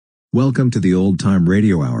Welcome to the Old Time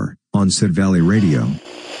Radio Hour on Sid Valley Radio.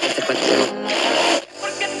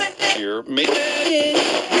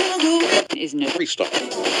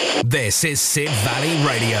 This is Sid Valley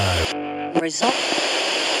Radio.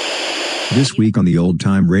 This week on the Old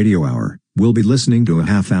Time Radio Hour, we'll be listening to a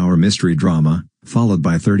half-hour mystery drama, followed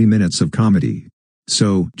by 30 minutes of comedy.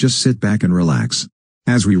 So, just sit back and relax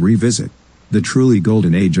as we revisit the truly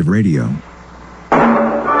golden age of radio.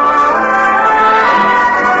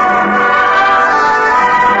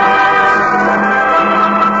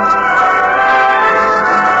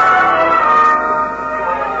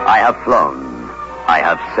 I have flown, I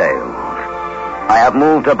have sailed, I have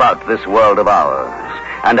moved about this world of ours,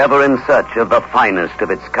 and ever in search of the finest of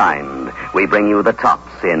its kind, we bring you the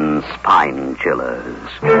tops in spine chillers.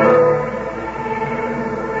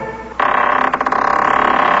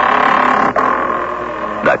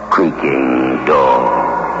 The creaking door.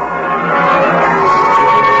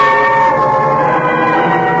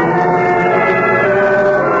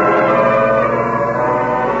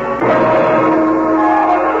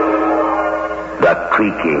 The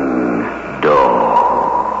creaking door.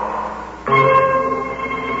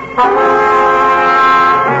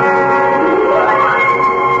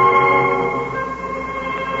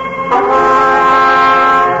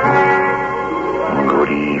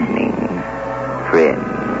 Good evening,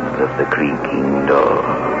 friends of the creaking door.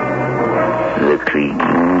 The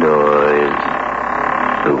creaking door is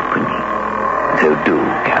opening, so do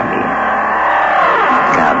come in.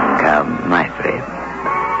 Come, my friend.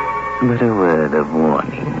 But a word of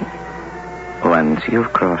warning. Once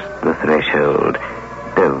you've crossed the threshold,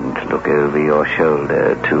 don't look over your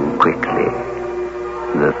shoulder too quickly.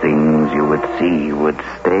 The things you would see would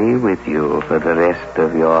stay with you for the rest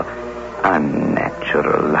of your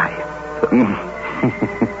unnatural life.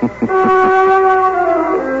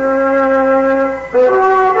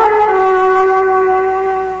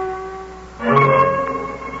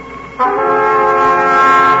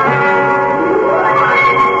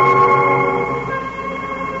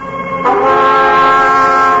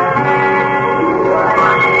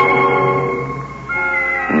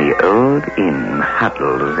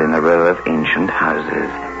 Huddles in a row of ancient houses,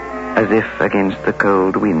 as if against the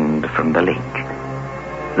cold wind from the lake.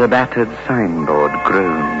 The battered signboard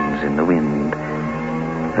groans in the wind.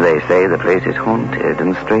 They say the place is haunted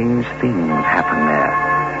and strange things happen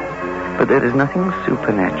there. But there is nothing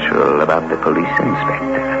supernatural about the police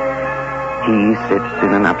inspector. He sits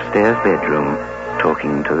in an upstairs bedroom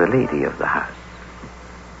talking to the lady of the house.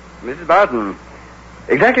 Mrs. Barton,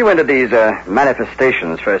 exactly when did these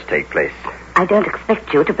manifestations first take place? I don't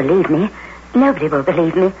expect you to believe me. Nobody will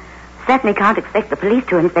believe me. Certainly can't expect the police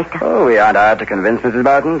to, Inspector. Oh, we aren't hard to convince, Mrs.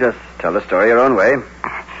 Barton. Just tell the story your own way.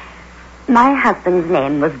 My husband's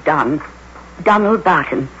name was Donald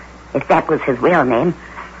Barton, if that was his real name.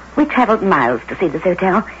 We traveled miles to see this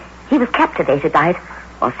hotel. He was captivated by it,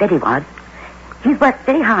 or said he was. He's worked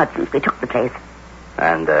very hard since we took the place.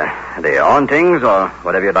 And the hauntings, or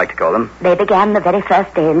whatever you'd like to call them? They began the very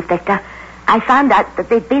first day, Inspector. I found out that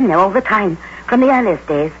they'd been there all the time, from the earliest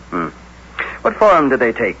days. What form did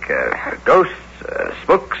they take? Ghosts?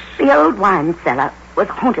 Spooks? The old wine cellar was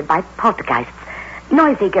haunted by poltergeists,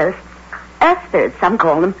 noisy ghosts, earth spirits, some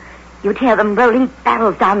call them. You'd hear them rolling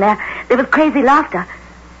barrels down there. There was crazy laughter.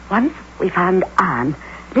 Once we found iron,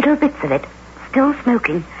 little bits of it, still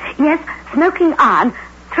smoking. Yes, smoking iron,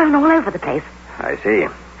 thrown all over the place. I see.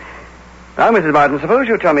 Now, Mrs. Barton, suppose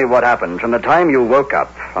you tell me what happened from the time you woke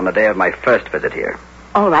up on the day of my first visit here.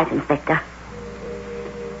 All right, Inspector.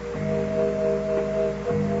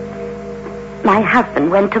 My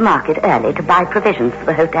husband went to market early to buy provisions for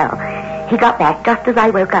the hotel. He got back just as I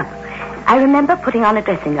woke up. I remember putting on a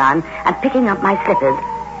dressing gown and picking up my slippers.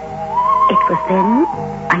 It was then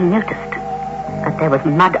I noticed that there was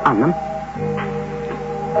mud on them.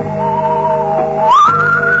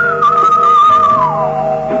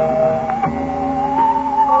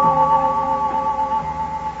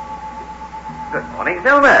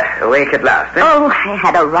 Zelma, awake at last, eh? Oh, I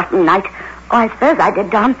had a rotten night. Oh, I suppose I did,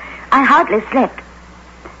 Don. I hardly slept.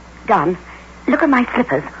 Don, look at my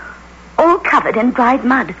slippers. All covered in dried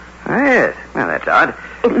mud. Oh, yes. Well, that's odd.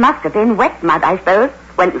 It must have been wet mud, I suppose,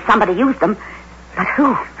 when somebody used them. But who?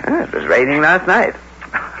 Oh, it was raining last night.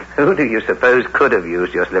 Who do you suppose could have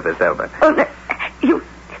used your slippers, Zelma? Oh, you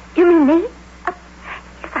mean me?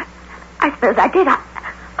 Yes, I suppose I did.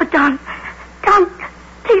 Oh, Don,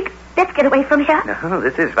 please, let's get away from here. No,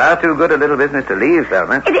 this is far too good a little business to leave,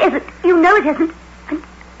 Zelma. It isn't. You know it isn't. And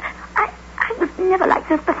I was never like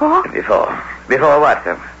this before. Before? Before what,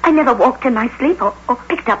 Zelma? I never walked in my sleep or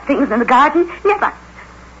picked up things in the garden. Never.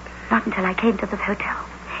 Not until I came to this hotel.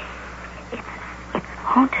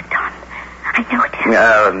 haunted, Don. I know it is.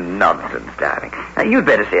 Oh, nonsense, darling. Now, you'd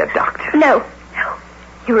better see a doctor. No.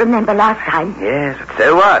 You remember last time? Yes, but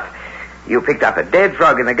so what? You picked up a dead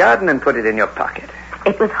frog in the garden and put it in your pocket.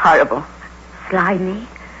 It was horrible. Slimy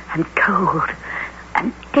and cold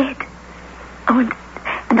and dead. Oh,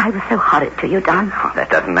 and I was so horrid to you, Don. Oh, that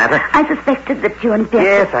doesn't matter. I suspected that you and Beatrice...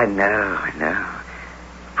 Yes, I know.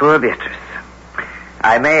 Poor Beatrice.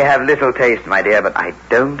 I may have little taste, my dear, but I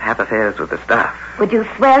don't have affairs with the staff. Would you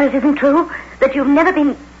swear it isn't true? That you've never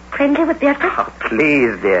been friendly with Beatrice? Oh,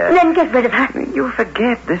 please, dear. Then get rid of her. You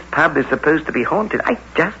forget this pub is supposed to be haunted. I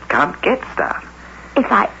just can't get staff.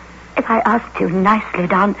 If I asked you nicely,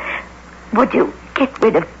 Don, would you get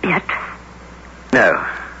rid of Beatrice? No.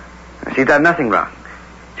 She's done nothing wrong.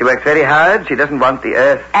 She works very hard. She doesn't want the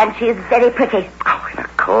earth. And she's very pretty. Oh, in a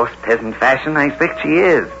coarse, peasant fashion, I expect she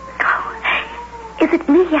is. Oh, is it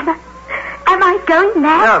me, Emma? Am I going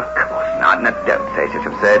mad? No, of course not. No, don't say such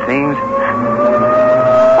absurd things.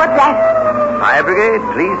 What's that? Fire brigade,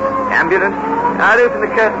 police, ambulance. I'll open the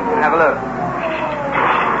curtain and have a look.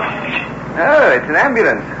 Oh, it's an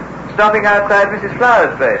ambulance. Stopping outside Mrs.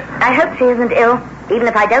 Flower's place. I hope she isn't ill, even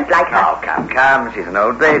if I don't like her. Oh, come. She's an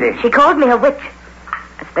old lady. She called me a witch.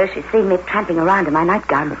 I suppose she's seen me tramping around in my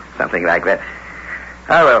nightgown. Something like that.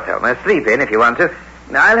 Oh, well, Thelma, sleep in if you want to.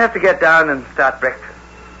 Now, I'll have to get down and start breakfast.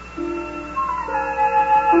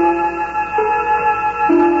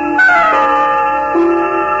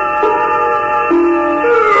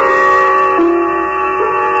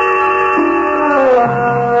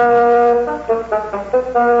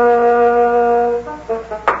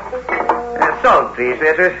 Salt, please,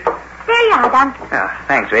 Beatrice. There you are, Don. Oh,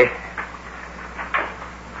 thanks, Ray.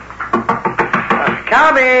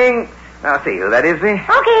 Coming! I'll see who that is, me.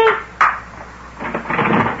 Okay.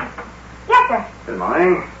 Yes, sir. Good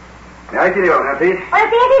morning. May I see the owner, please? Well,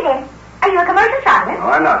 see it is in. Are you a commercial sergeant? No,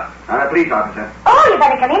 I'm not. I'm a police officer. Oh, you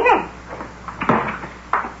better come in then.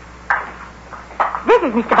 This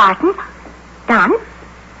is Mr. Barton. Don,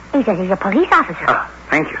 he says he's a police officer. Oh,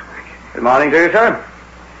 thank you. Good morning to you, sir.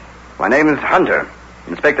 My name is Hunter.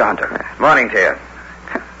 Inspector Hunter. Morning to you.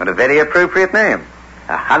 What a very appropriate name.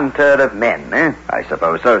 A hunter of men, eh? I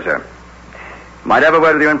suppose so, sir. Might I have a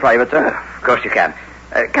word with you in private, sir? Of course you can.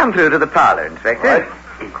 Come through to the parlor, Inspector. Right.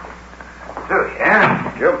 Through here.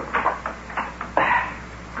 Thank you.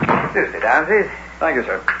 Do sit down, please. Thank you,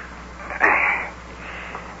 sir.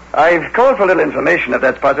 I've called for a little information, if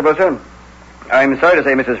that's possible, sir. I'm sorry to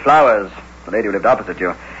say Mrs. Flowers, the lady who lived opposite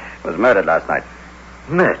you, was murdered last night.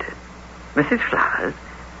 Murdered? Mrs. Flowers?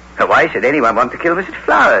 Why should anyone want to kill Mrs.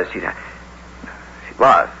 Flowers? She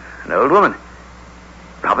was an old woman.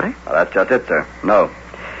 Robbery? Well, that's just it, sir. No.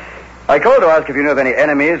 I called to ask if you knew of any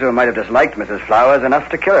enemies who might have disliked Mrs. Flowers enough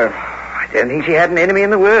to kill her. I don't think she had an enemy in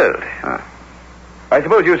the world. I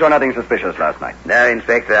suppose you saw nothing suspicious last night. No,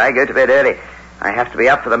 Inspector. I go to bed early. I have to be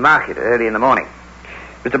up for the market early in the morning.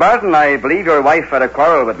 Mr. Barton, I believe your wife had a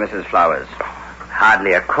quarrel with Mrs. Flowers.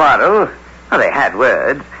 Hardly a quarrel. Well, they had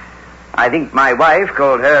words. I think my wife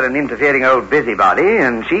called her an interfering old busybody,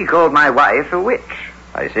 and she called my wife a witch.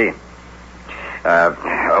 I see.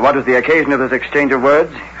 What was the occasion of this exchange of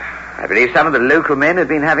words? I believe some of the local men had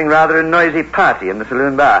been having rather a noisy party in the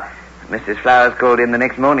saloon bar. Mrs. Flowers called in the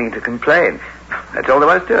next morning to complain. That's all there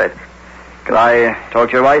was to it. Could I talk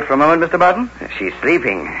to your wife for a moment, Mr. Barton? She's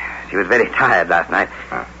sleeping. She was very tired last night.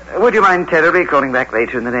 Would you mind terribly calling back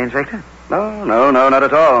later in the day, Inspector? No, not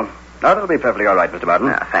at all. No, that'll be perfectly all right, Mr. Barton.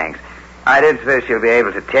 No, thanks. I don't suppose she'll be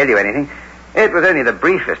able to tell you anything. It was only the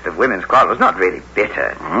briefest of women's quarrels, not really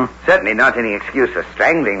bitter. Mm-hmm. Certainly not any excuse for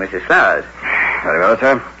strangling Mrs. Flowers. Very well,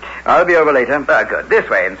 sir. I'll be over later. Good. This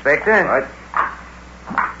way, Inspector. All right.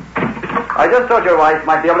 I just thought your wife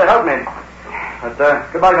might be able to help me.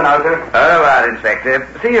 But, goodbye for now, sir. Oh, well,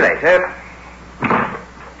 Inspector. See you later.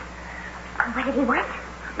 What did he want?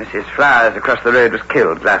 Mrs. Flowers across the road was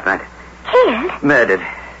killed last night. Killed? Murdered.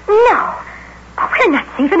 No. Oh, we're not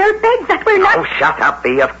safe in our beds, that we're not. Oh, shut up,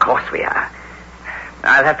 Bea. Of course we are.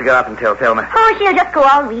 I'll have to go up and tell Thelma. Oh, she'll just go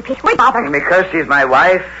all weepy. Why bother? Because she's my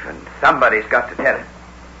wife, and somebody's got to tell her.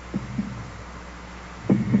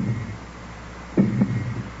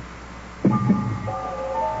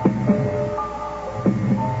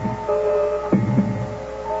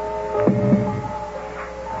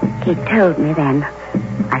 He told me then.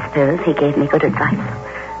 I suppose he gave me good advice.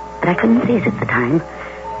 But I couldn't see it at the time.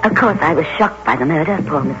 Of course, I was shocked by the murder of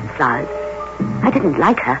poor Mrs. Flowers. I didn't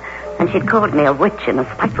like her, and she'd called me a witch in a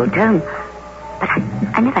spiteful tone. But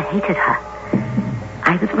I never hated her.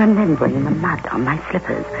 I was remembering the mud on my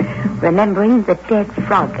slippers, remembering the dead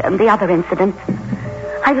frog and the other incidents.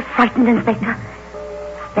 I was frightened, Inspector.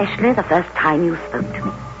 especially the first time you spoke to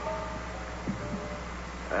me.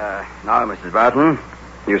 Now, Mrs. Barton,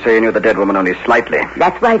 you say you knew the dead woman only slightly.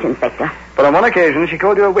 That's right, Inspector. But on one occasion, she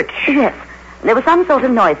called you a witch. Yes. There was some sort of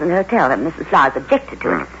noise in the hotel, and Mrs. Flowers objected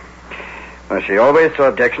to it. Was she always so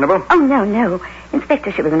objectionable? Oh, no.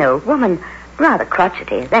 Inspector, she was an old woman. Rather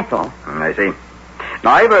crotchety, that's all. I see.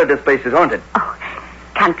 Now, I've heard this place is haunted. Oh,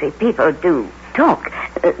 country people do talk.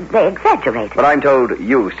 They exaggerate. But I'm told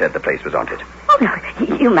you said the place was haunted. Oh,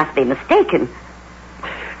 no, you must be mistaken.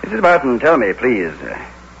 Mrs. Barton, tell me, please,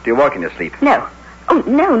 do you walk in your sleep? No. Oh,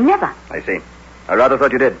 no, never. I see. I rather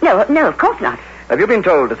thought you did. No, of course not. Have you been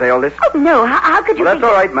told to say all this? Oh, no, how could you... Well, that's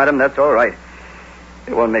all right, madam, that's all right.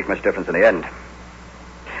 It won't make much difference in the end.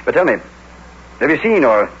 But tell me, have you seen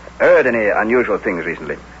or heard any unusual things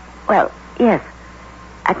recently? Well, yes.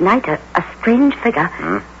 At night, a strange figure,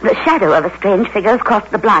 the shadow of a strange figure, has crossed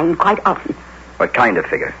the blind quite often. What kind of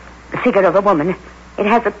figure? The figure of a woman. It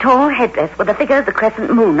has a tall headdress with the figure of the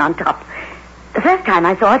crescent moon on top. The first time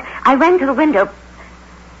I saw it, I ran to the window,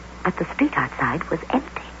 but the street outside was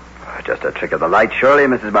empty. Just a trick of the light, surely,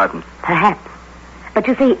 Mrs. Barton. Perhaps. But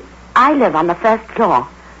you see, I live on the first floor.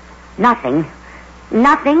 Nothing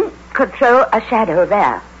could throw a shadow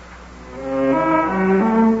there.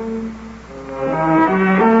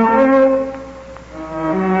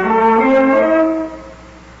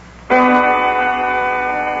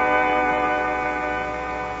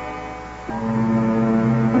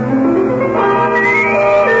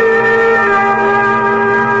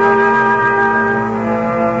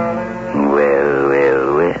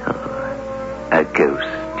 A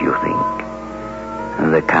ghost, you think?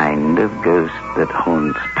 The kind of ghost that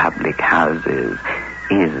haunts public houses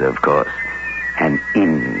is, of course, an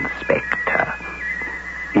inspector.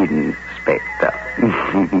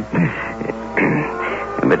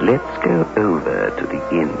 But let's go over to the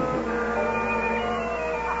inn.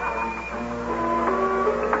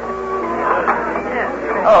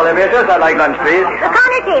 Oh, Beatrice, I'd like lunch, please. The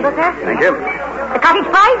corner table, sir. Thank you. The cottage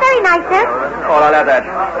pie is very nice, sir. Oh, I'll have that.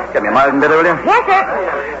 Get me a mild and bitter, will you? Yes, sir.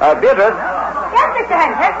 Beatrice. Yes, Mr.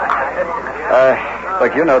 Hunter.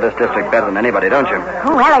 Look, you know this district better than anybody, don't you?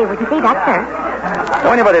 Oh, well, I wouldn't say that, sir.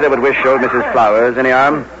 Know anybody that would wish old Mrs. Flowers any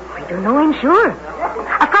harm? I don't know, I'm sure.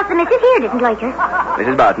 Of course, the missus here didn't like her.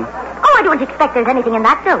 Mrs. Barton? Oh, I don't expect there's anything in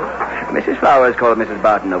that, though. Mrs. Flowers called Mrs.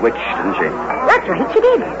 Barton a witch, didn't she? That's right, she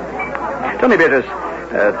did. Tell me, Beatrice,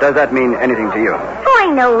 does that mean anything to you? Oh, I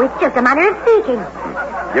know, it's just a manner of speaking.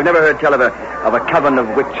 You've never heard tell of a coven of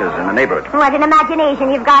witches in the neighborhood? What an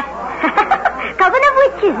imagination you've got. Coven of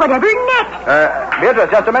witches, whatever next. Beatrice,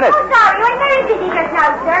 just a minute. Oh, sorry, I'm very busy just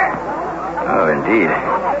now, sir. Oh, indeed.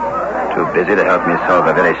 Too busy to help me solve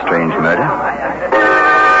a very strange murder.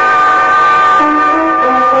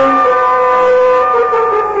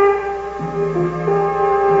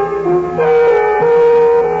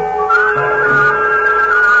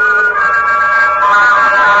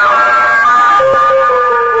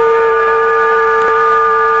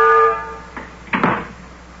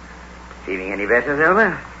 Feeling any better,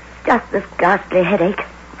 Zelma? Just this ghastly headache.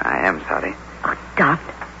 I am sorry. Oh, Don,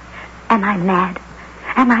 am I mad?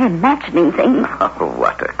 Am I imagining things? Oh,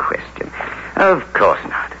 what a question. Of course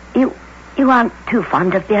not. You aren't too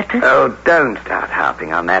fond of Beatrice? Oh, don't start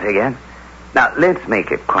harping on that again. Now, let's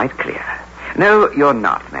make it quite clear. No, you're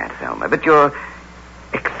not mad, Selma, but you're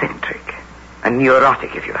eccentric. And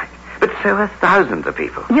neurotic, if you like. But so are thousands of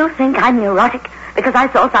people. You think I'm neurotic because I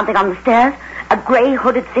saw something on the stairs? A grey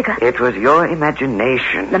hooded figure? It was your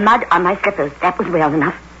imagination. The mud on my slippers, that was real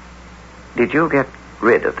enough. Did you get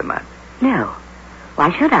rid of the mud? No.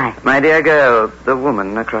 Why should I? My dear girl, the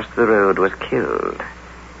woman across the road was killed.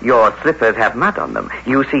 Your slippers have mud on them.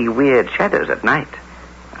 You see weird shadows at night.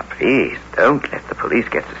 Now, please, don't let the police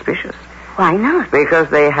get suspicious. Why not? Because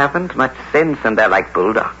they haven't much sense and they're like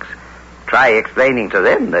bulldogs. Try explaining to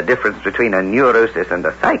them the difference between a neurosis and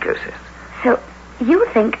a psychosis. So, you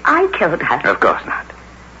think I killed her? Of course not.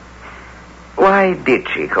 Why did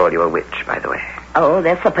she call you a witch, by the way? Oh,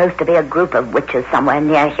 there's supposed to be a group of witches somewhere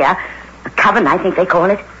near here. A coven, I think they call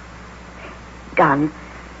it. Don,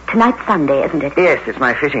 tonight's Sunday, isn't it? Yes, it's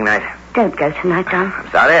my fishing night. Don't go tonight, Don.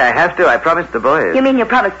 I'm sorry, I have to. I promised the boys. You mean you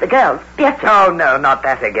promised the girls? Beatrice. Oh, no, not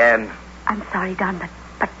that again. I'm sorry, Don,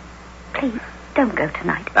 but please, don't go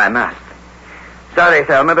tonight. I must. Sorry,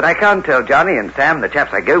 Thelma, but I can't tell Johnny and Sam, the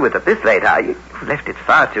chaps I go with, at this late hour. You've left it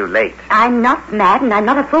far too late. I'm not mad and I'm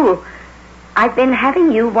not a fool. I've been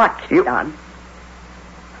having you watched, Don.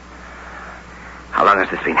 How long has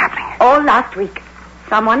this been happening? All last week.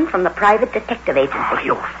 Someone from the private detective agency. Oh,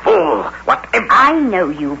 you fool! Whatever... I know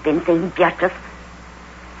you've been seeing Beatrice.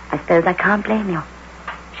 I suppose I can't blame you.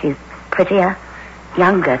 She's prettier,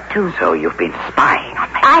 Younger, too. So you've been spying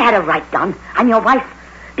on me. I had a right, Don. I'm your wife.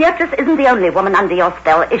 Beatrice isn't the only woman under your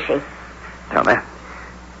spell, is she? Tell me,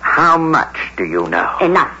 how much do you know?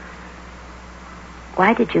 Enough.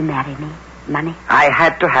 Why did you marry me? Money? I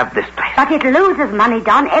had to have this place. But it loses money,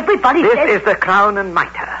 Don. Everybody says... This is the Crown and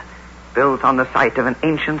Mitre, built on the site of an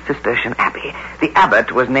ancient Cistercian abbey. The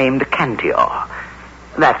abbot was named Cantior.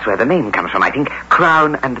 That's where the name comes from, I think.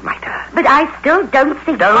 Crown and Mitre. But I still don't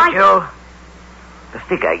see Don't you? The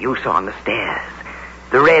figure you saw on the stairs.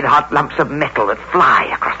 The red-hot lumps of metal that fly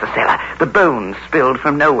across the cellar. The bones spilled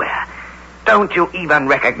from nowhere. Don't you even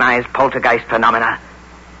recognize poltergeist phenomena?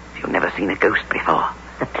 You've never seen a ghost before.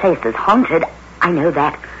 The place is haunted. I know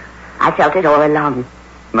that. I felt it all along.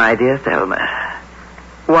 My dear Thelma,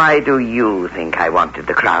 why do you think I wanted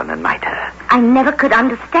the Crown and Mitre? I never could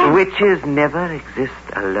understand. Witches never exist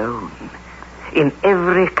alone. In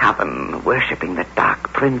every coven worshipping the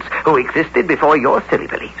Dark Prince who existed before your silly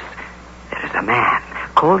beliefs, there is a man.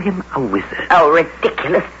 Call him a wizard. Oh,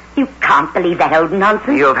 ridiculous. You can't believe that old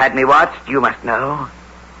nonsense. You've had me watched, you must know.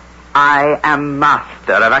 I am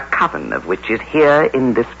master of a coven of witches here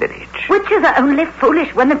in this village. Witches are only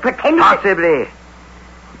foolish women pretending... Possibly.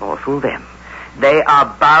 Or fool them. They are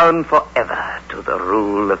bound forever to the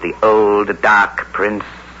rule of the old Dark Prince.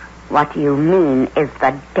 What you mean is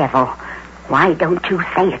the devil. Why don't you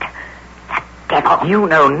say it? The devil. You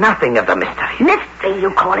know nothing of the mystery. Mystery,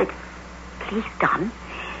 you call it. Please, Don,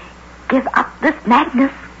 give up this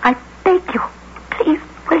madness. I beg you. Please,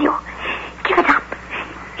 will you? Give it up.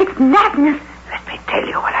 It's madness. Let me tell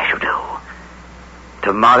you what I shall do.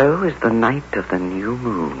 Tomorrow is the night of the new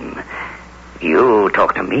moon. You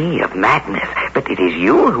talk to me of madness, but it is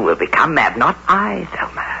you who will become mad, not I,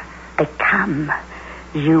 Thelma. Become?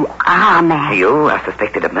 You are mad. You are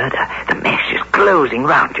suspected of murder. The mesh is closing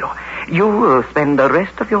round you. You will spend the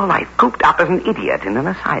rest of your life cooped up as an idiot in an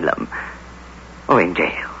asylum. Or in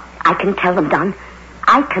jail. I can tell them, Don.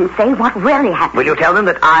 I can say what really happened. Will you tell them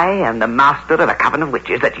that I am the master of a coven of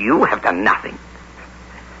witches, that you have done nothing?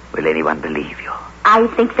 Will anyone believe you? I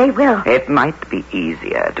think they will. It might be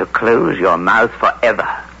easier to close your mouth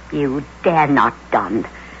forever. You dare not, Don.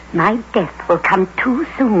 My death will come too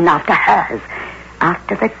soon after hers.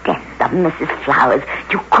 After the death of Mrs. Flowers.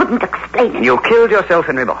 You couldn't explain it. You killed yourself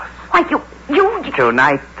in remorse. Why, you...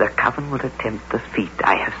 Tonight, the coven will attempt the feat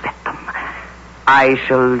I have set them. I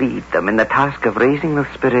shall lead them in the task of raising the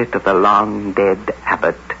spirit of the long-dead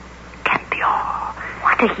abbot Cantior.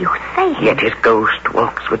 What are you saying? Yet his ghost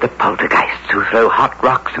walks with the poltergeists who throw hot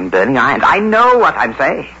rocks and burning irons. I know what I'm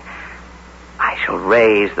saying. I shall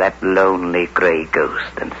raise that lonely grey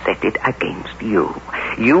ghost and set it against you.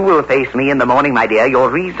 You will face me in the morning, my dear, your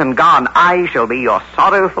reason gone. I shall be your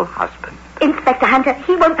sorrowful husband. Inspector Hunter,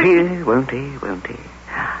 he won't... Won't he?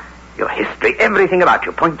 Your history, everything about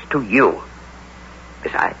you points to you.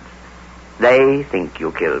 Besides, they think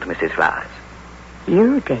you killed Mrs. Flowers.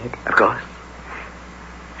 You did? Of course.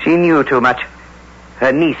 She knew too much.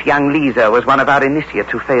 Her niece, young Lisa, was one of our initiates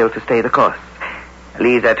who failed to stay the course.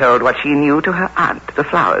 Lisa told what she knew to her aunt, the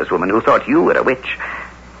Flowers woman, who thought you were a witch.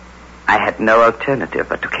 I had no alternative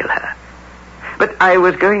but to kill her. But I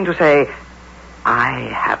was going to say, I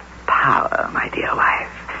have power, my dear wife.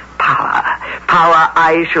 Power. Power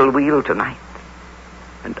I shall wield tonight.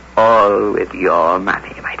 And all with your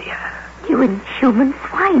money, my dear. You inhuman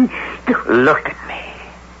swine. Look at me.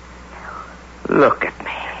 Look at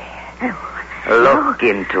me. Look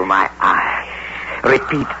into my eyes.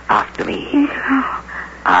 Repeat after me.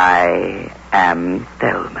 I am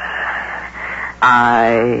Thelma.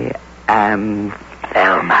 I am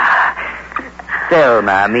Thelma.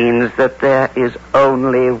 Thelma means that there is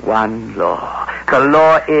only one law. The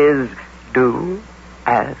law is do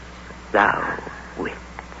as thou wilt.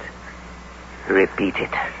 Repeat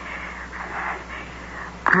it.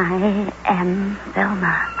 I am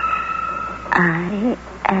Thelma. I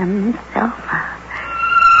am Thelma.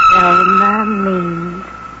 Thelma means...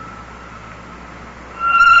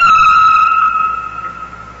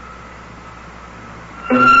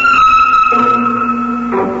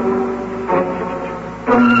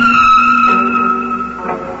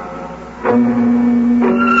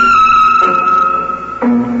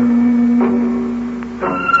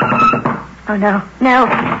 Oh, no.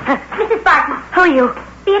 Mrs. Barton. Who are you?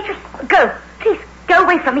 Beatrice. Go. Please, go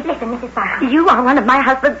away from me. Listen, Mrs. Barton. You are one of my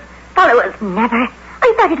husband's followers. Never.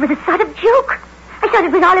 I thought it was a sort of joke. I thought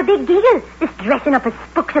it was all a big deal. This dressing up as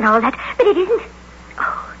spooks and all that. But it isn't.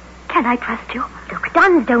 Oh, can I trust you? Look,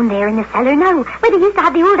 Don's down there in the cellar now, where they used to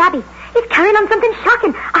have the old abbey. He's carrying on something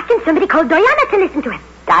shocking, asking somebody called Diana to listen to him.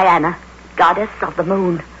 Diana, goddess of the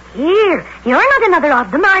moon. Here, you're not another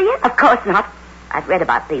of them, are you? Of course not. I've read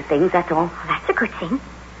about these things, that's all. Well, that's a good thing.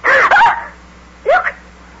 Look!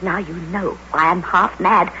 Now you know why I'm half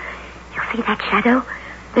mad. You see that shadow?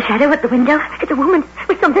 The shadow at the window? It's a woman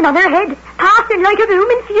with something on her head, passing like a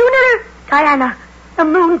human funeral. Diana, the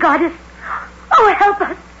moon goddess. Oh, help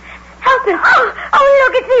us. Help us. Oh,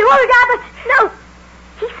 look, it's the old abbot. No.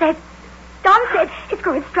 He said, Don said, it's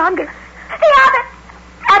growing stronger. The abbot.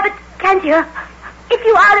 Abbot, can't you? If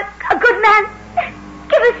you are a good man,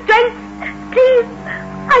 give us strength. Please.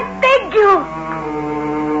 I beg you.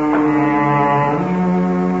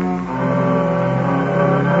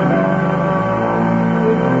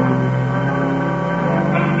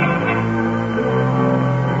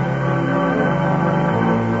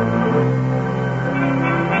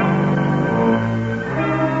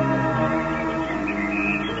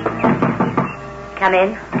 Come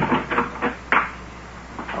in.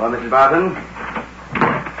 Hello, Mrs. Barton.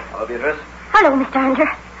 Hello, Beatrice. Hello, Mr. Hunter.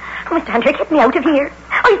 Oh, Mr. Hunter, get me out of here.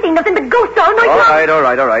 I've seen nothing but ghosts all night long.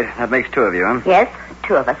 All right. That makes two of you, huh? Yes,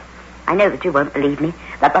 two of us. I know that you won't believe me,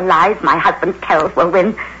 that the lies my husband tells will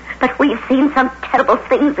win. But we've seen some terrible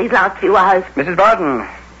things these last few hours. Mrs. Barton,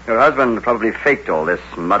 your husband probably faked all this.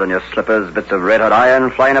 Mud on your slippers, bits of red-hot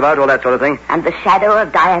iron flying about, all that sort of thing. And the shadow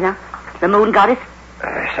of Diana, the moon goddess.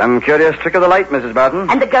 Some curious trick of the light, Mrs. Barton.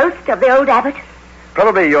 And the ghost of the old abbot.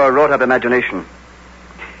 Probably your wrought-up imagination.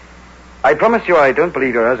 I promise you I don't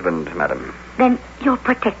believe your husband, madam. Then you'll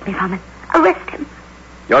protect me from him. Arrest him.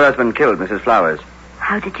 Your husband killed Mrs. Flowers.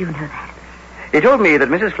 How did you know that? He told me that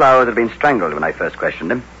Mrs. Flowers had been strangled when I first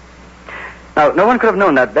questioned him. Now, no one could have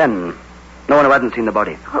known that then. No one who hadn't seen the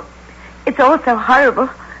body. Oh, it's all so horrible.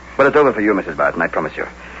 Well, it's over for you, Mrs. Barton, I promise you.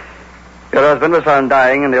 Your husband was found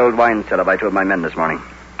dying in the old wine cellar by two of my men this morning.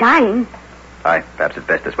 Dying? Aye, perhaps it's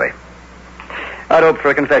best this way. I'd hoped for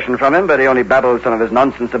a confession from him, but he only babbled some of his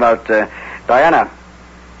nonsense about Diana.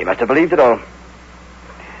 He must have believed it all.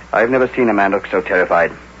 I've never seen a man look so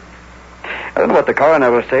terrified. I don't know what the coroner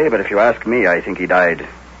will say, but if you ask me, I think he died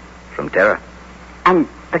from terror. And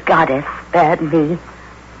the goddess spared me.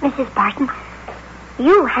 Mrs. Barton,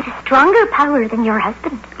 you had a stronger power than your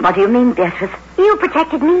husband. What do you mean, Beatrice? You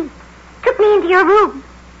protected me. Took me into your room.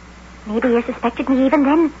 Maybe you suspected me even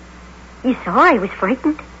then. You saw I was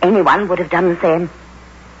frightened. Anyone would have done the same.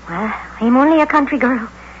 Well, I'm only a country girl.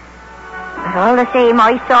 But all the same,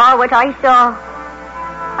 I saw what I saw.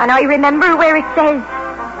 And I remember where it says,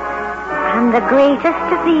 and the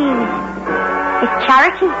greatest of these is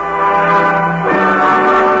charity.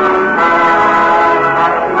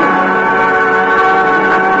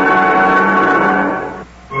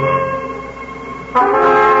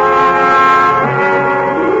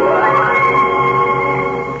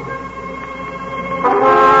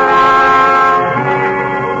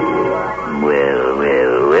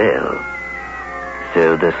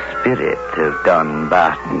 So the spirit of Don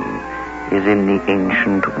Barton is in the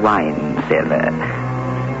ancient wine cellar,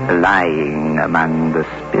 lying among the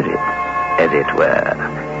spirits, as it were.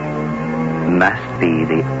 Must be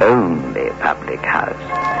the only public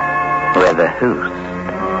house where the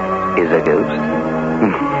host is a ghost.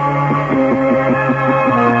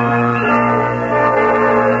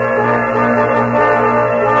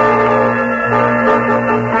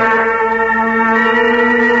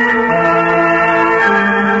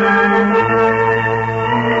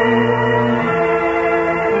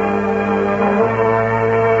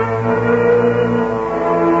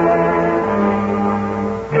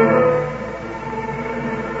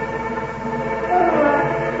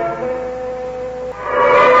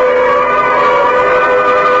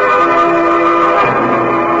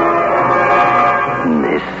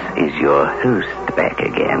 Host back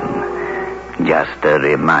again. Just a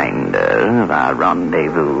reminder of our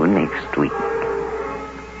rendezvous next week.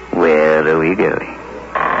 Where are we going?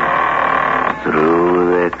 Through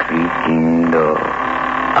the creaking door,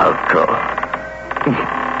 of course.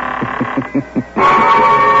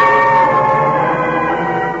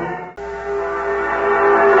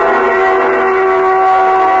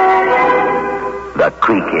 The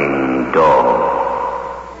creaking door.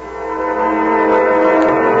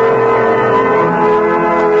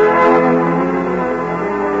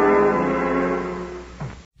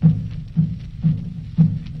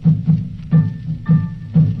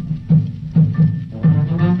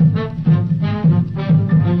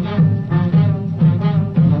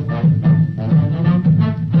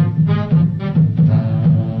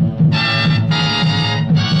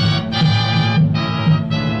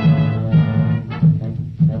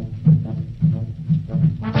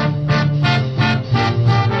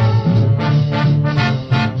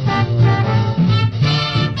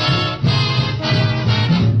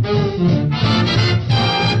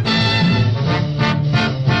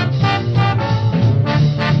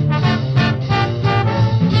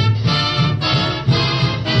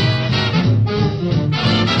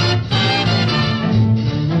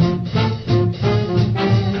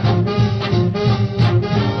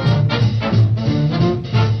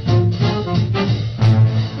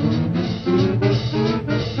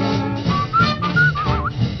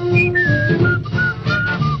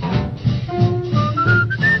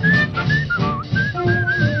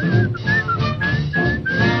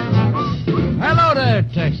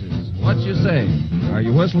 Texas. What you say? Are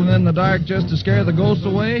you whistling in the dark just to scare the ghosts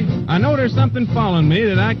away? I know there's something following me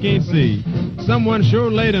that I can't see. Someone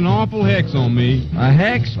sure laid an awful hex on me. A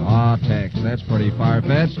hex? Aw, Tex, that's pretty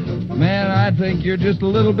far-fetched. Man, I think you're just a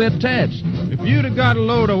little bit touched. If you'd have got a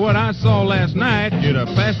load of what I saw last night, you'd have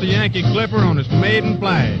passed a Yankee Clipper on its maiden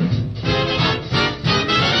flight.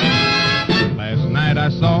 Last night I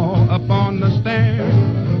saw up on the stair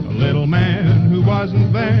a little man who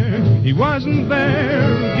wasn't there. He wasn't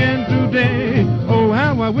there again today. Oh,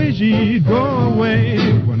 how I wish he'd go away.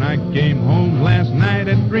 When I came home last night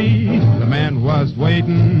at 3, the man was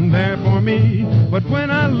waiting there for me. But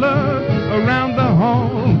when I looked around the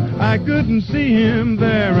hall, I couldn't see him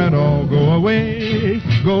there at all. Go away,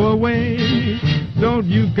 go away. Don't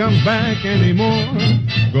you come back anymore.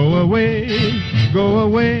 Go away, go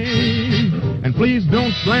away. And please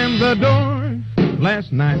don't slam the door.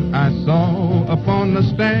 Last night I saw upon the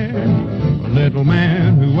stair a little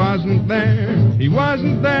man who wasn't there. He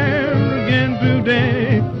wasn't there again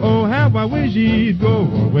today. Oh, how I wish he'd go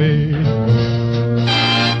away.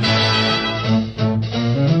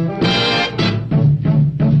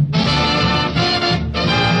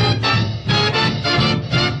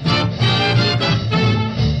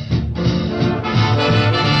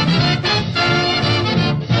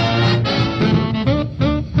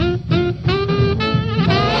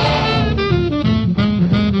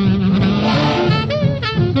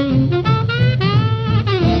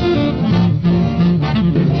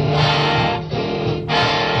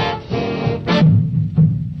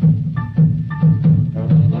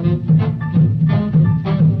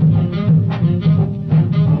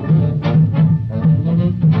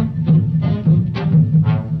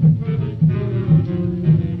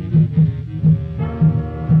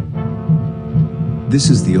 This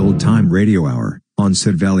is the Old Time Radio Hour on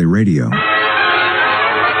Sid Valley Radio. Here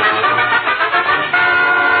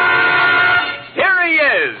he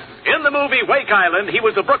is. In the movie Wake Island, he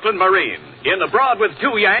was a Brooklyn Marine. In Abroad with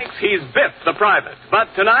Two Yanks, he's Biff the Private. But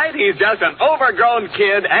tonight, he's just an overgrown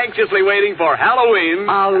kid anxiously waiting for Halloween.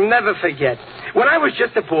 I'll never forget. When I was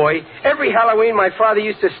just a boy, every Halloween my father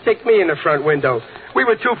used to stick me in the front window. We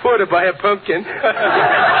were too poor to buy a pumpkin.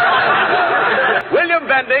 William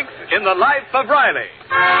Bendix in The Life of Riley.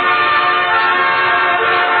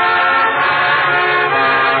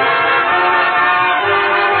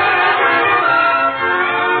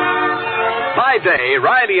 By day,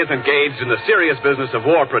 Riley is engaged in the serious business of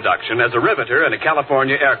war production as a riveter in a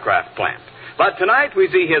California aircraft plant. But tonight we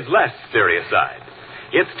see his less serious side.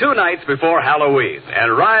 It's 2 nights before Halloween,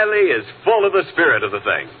 and Riley is full of the spirit of the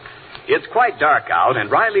thing. It's quite dark out, and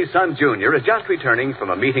Riley's son, Junior, is just returning from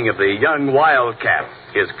a meeting of the Young Wildcats,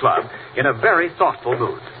 his club, in a very thoughtful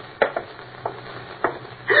mood.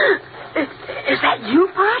 Is that you,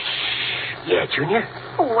 Pop? Yeah, Junior?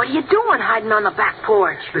 Oh, what are you doing hiding on the back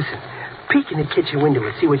porch? Listen, peek in the kitchen window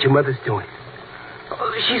and see what your mother's doing.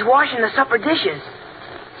 Oh, she's washing the supper dishes.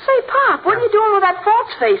 Say, Pop, what are you doing with that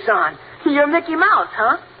false face on? You're Mickey Mouse,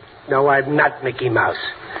 huh? No, I'm not Mickey Mouse.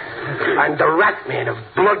 I'm the Rat Man of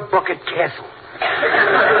Blood Bucket Castle.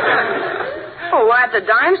 Oh, at the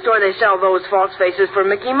dime store they sell those false faces for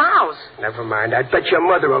Mickey Mouse. Never mind. I bet your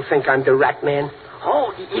mother will think I'm the Rat Man.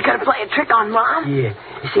 Oh, you gonna play a trick on Mom? Yeah.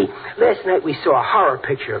 You see, last night we saw a horror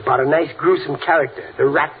picture about a nice gruesome character, the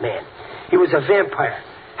Rat Man. He was a vampire.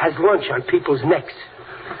 Has lunch on people's necks.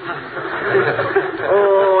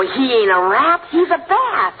 Oh, he ain't a rat. He's a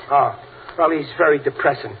bat. Oh, well, he's very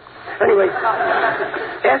depressing. Anyway,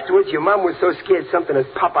 afterwards, your mom was so scared something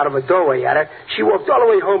would pop out of a doorway at her, she walked all the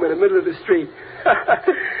way home in the middle of the street.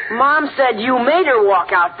 Mom said you made her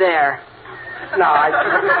walk out there. No,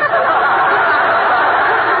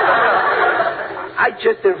 I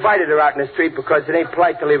just invited her out in the street because it ain't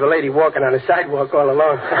polite to leave a lady walking on a sidewalk all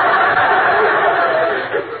alone.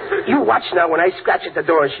 You watch now when I scratch at the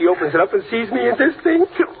door and she opens it up and sees me in this thing.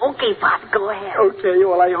 Okay, Pop, go ahead. Okay,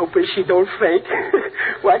 all I hope is she don't faint.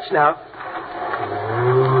 Watch now.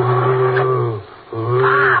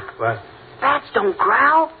 Pop. What? Bats don't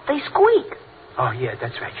growl. They squeak. Oh, yeah,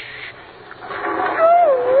 that's right. Shh.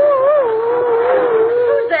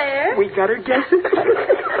 Who's there? We got her guessing.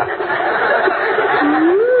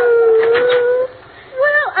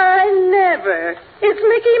 Well, I never. It's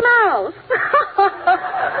Mickey Mouse.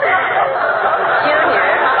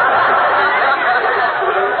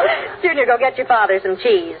 Junior, go get your father some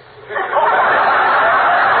cheese.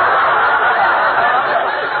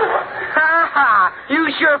 Ha ha!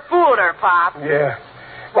 You sure fooled her, Pop. Yeah.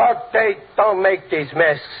 Well, they don't make these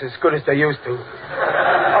masks as good as they used to.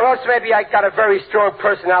 Or else maybe I got a very strong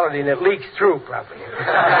personality and it leaks through properly.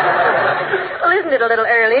 Well, isn't it a little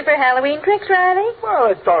early for Halloween tricks, Riley? Well,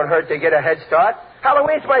 it don't hurt to get a head start.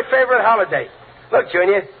 Halloween's my favorite holiday. Look,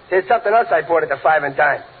 Junior, there's something else I bought at the 5 and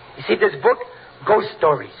Dime. You see this book? Ghost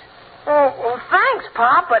Stories. Oh, well, thanks,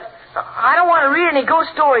 Pop, but I don't want to read any ghost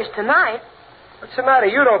stories tonight. What's the matter?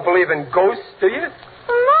 You don't believe in ghosts, do you?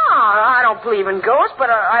 No, I don't believe in ghosts, but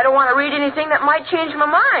I don't want to read anything that might change my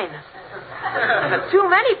mind. Too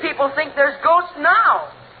many people think there's ghosts now.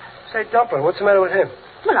 Say, Dumpling, what's the matter with him?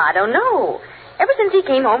 Well, I don't know. Ever since he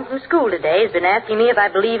came home from school today, he's been asking me if I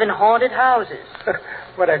believe in haunted houses.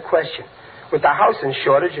 What a question. With the housing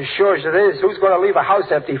shortage, as sure as it is, who's going to leave a house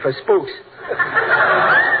empty for spooks?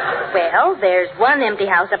 Well, there's one empty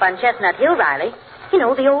house up on Chestnut Hill, Riley. You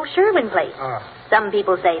know, the old Sherwin place. Some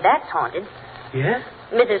people say that's haunted. Yeah?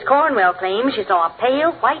 Mrs. Cornwell claims she saw a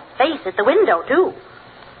pale white face at the window, too.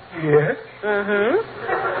 Yeah? Mm-hmm.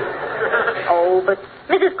 Oh, but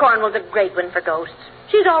Mrs. Cornwell's a great one for ghosts.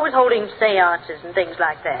 She's always holding seances and things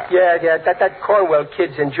like that. Yeah, that Cornwell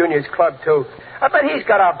kid's in Junior's club, too. I bet he's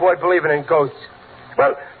got our boy believing in ghosts.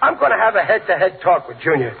 Well, I'm going to have a head-to-head talk with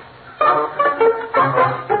Junior.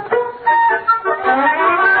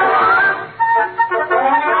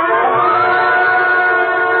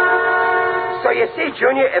 So you see,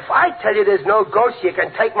 Junior, if I tell you there's no ghosts, you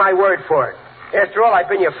can take my word for it. After all, I've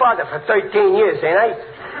been your father for 13 years, ain't I?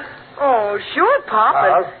 Oh, sure, Pop.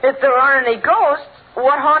 But if there aren't any ghosts,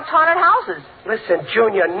 what haunts haunted houses? Listen,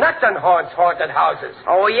 Junior, nothing haunts haunted houses.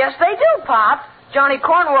 Oh, yes, they do, Pop. Johnny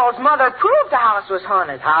Cornwell's mother proved the house was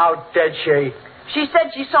haunted. How did she? She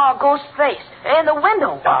said she saw a ghost face in the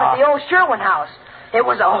window up at the old Sherwin house. It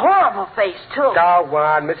was a horrible face, too.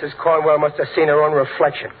 Doggone, Mrs. Cornwell must have seen her own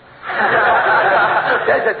reflection.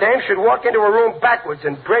 There's a dame should walk into a room backwards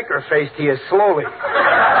and break her face to you slowly.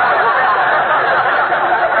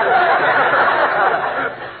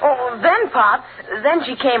 Oh, then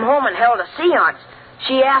she came home and held a seance.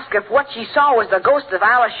 She asked if what she saw was the ghost of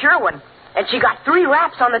Alice Sherwin. And she got 3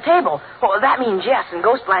 raps on the table. Oh, that means yes in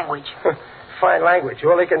ghost language. Fine language.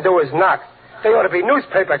 All they can do is knock. They ought to be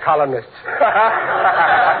newspaper columnists.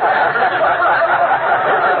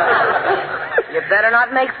 You better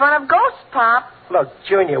not make fun of ghosts, Pop. Look,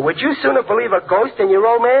 Junior, would you sooner believe a ghost than your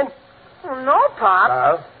old man? Well, no,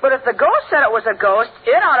 Pop. But if the ghost said it was a ghost,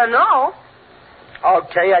 it ought to know.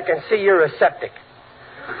 Okay, I can see you're a septic.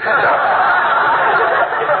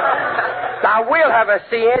 Now, we'll have a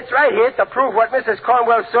seance right here to prove what Mrs.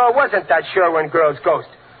 Cornwell saw wasn't that Sherwin girl's ghost.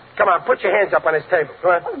 Come on, put your hands up on this table.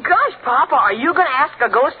 Come on. Oh, gosh, Papa, are you going to ask a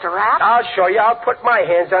ghost to rap? I'll show you. I'll put my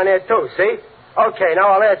hands on there, too, see? Okay,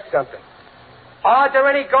 now I'll ask something. Are there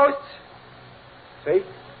any ghosts? See?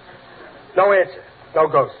 No answer. No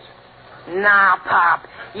ghosts. Nah, Pop.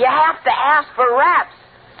 You have to ask for raps.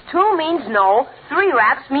 2 means no. 3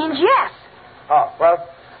 raps means yes. Oh, well,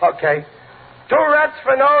 okay. 2 raps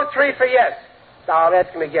for no, 3 for yes. Now, I'll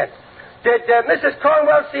ask him again. Did Mrs.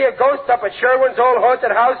 Cornwell see a ghost up at Sherwin's old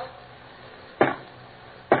haunted house?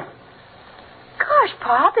 Gosh,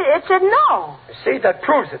 Pop, it said no. You see, that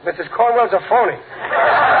proves it. Mrs. Cornwell's a phony.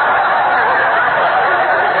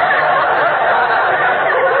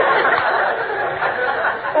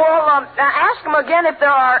 Well, ask him again if there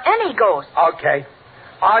are any ghosts. Okay.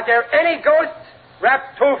 Are there any ghosts?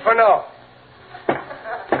 Rap 2 for no.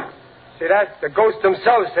 See that? The ghosts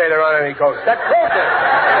themselves say there aren't any ghosts. That proves it.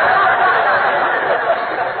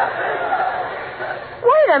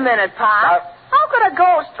 Wait a minute, Pop. How could a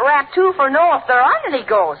ghost rap 2 for no if there aren't any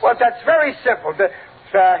ghosts? Well, that's very simple.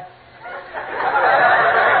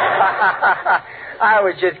 I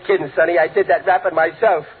was just kidding, Sonny. I did that rapping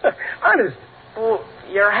myself. Honest. Well,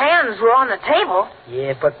 your hands were on the table.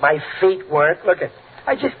 Yeah, but my feet weren't. Look at.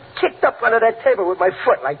 I just kicked up under that table with my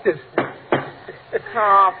foot like this.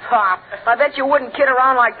 Oh, Pop. I bet you wouldn't kid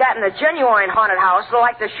around like that in a genuine haunted house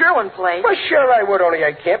like the Sherwin place. Well, sure I would, only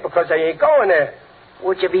I can't because I ain't going there.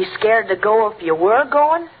 Would you be scared to go if you were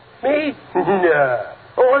going? Me? No.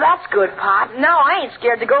 Oh, that's good, Pop. No, I ain't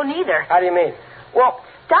scared to go neither. How do you mean? Well,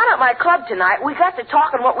 down at my club tonight, we got to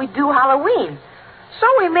talking what we'd do Halloween. So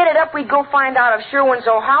we made it up we'd go find out if Sherwin's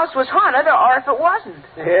old house was haunted or if it wasn't.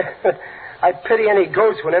 Yeah. I pity any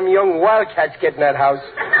ghosts when them young wildcats get in that house.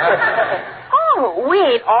 Oh, we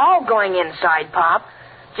ain't all going inside, Pop.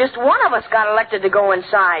 Just one of us got elected to go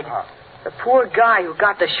inside. Oh. The poor guy who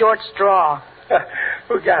got the short straw.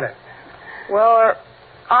 Who got it? Well,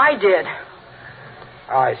 I did.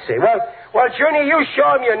 I see. Well, Junior, you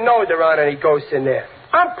show him you know there aren't any ghosts in there.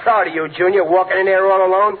 I'm proud of you, Junior, walking in there all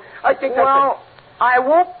alone. I think that's... Well, I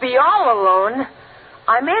won't be all alone.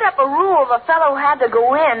 I made up a rule the fellow who had to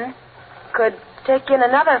go in could take in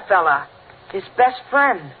another fella, his best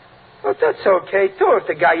friend. Well, that's okay, too. If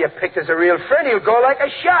the guy you picked is a real friend, he'll go like a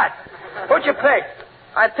shot. Who'd you pick?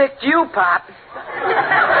 I picked you, Pop.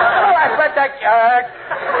 Oh, I bet that...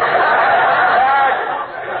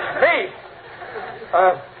 Hey.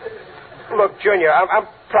 Look, Junior, I'm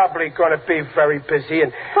probably going to be very busy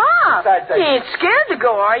and... Pop, besides, you ain't scared to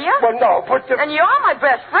go, are you? Well, no, but... And you're my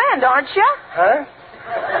best friend, aren't you? Huh?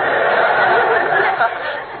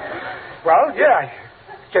 Well, yeah, I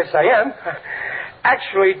guess I am.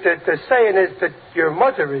 Actually, the saying is that your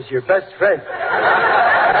mother is your best friend.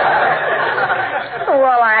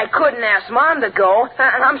 Well, I couldn't ask Mom to go,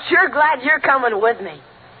 and I'm sure glad you're coming with me.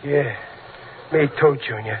 Yeah, me too,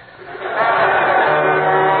 Junior.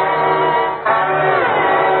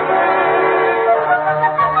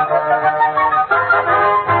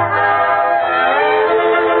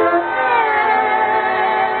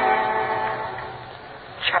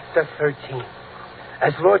 Chapter 13.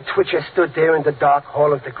 As Lord Twitcher stood there in the dark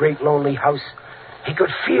hall of the great lonely house, he could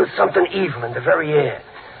feel something evil in the very air.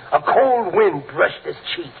 A cold wind brushed his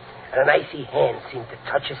cheek, and an icy hand seemed to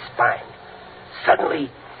touch his spine.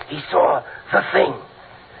 Suddenly, he saw the thing,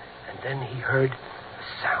 and then he heard a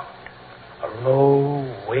sound, a low,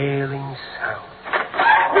 wailing sound.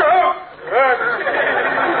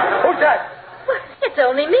 Who's that? It's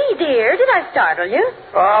only me, dear. Did I startle you?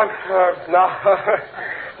 No.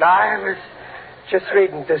 No, I was just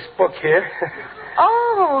reading this book here.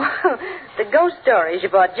 Oh, the ghost stories you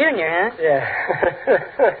bought Junior, huh? Yeah.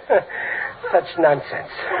 Such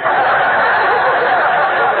nonsense.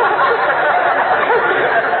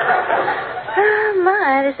 Oh,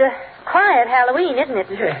 my, it's a quiet Halloween, isn't it?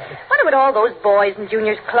 Yeah. Wonder what all those boys in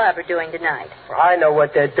Junior's club are doing tonight. Well, I know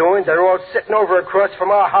what they're doing. They're all sitting over across from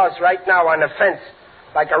our house right now on the fence,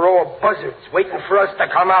 like a row of buzzards, waiting for us to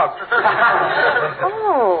come out.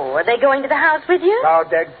 Oh, are they going to the house with you? Well,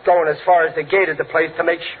 they're going as far as the gate of the place to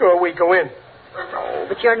make sure we go in. Oh,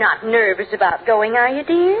 but you're not nervous about going, are you,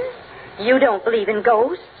 dear? You don't believe in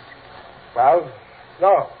ghosts? Well,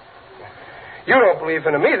 no. You don't believe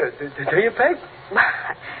in them either, do you, Peg?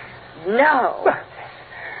 No.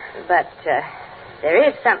 But there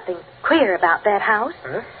is something queer about that house.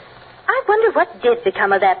 Huh? I wonder what did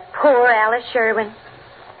become of that poor Alice Sherwin.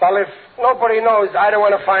 Well, if nobody knows, I don't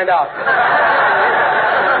want to find out.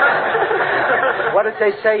 What did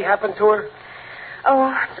they say happened to her?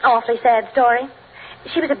 Oh, it's an awfully sad story.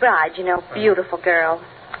 She was a bride, you know, beautiful girl.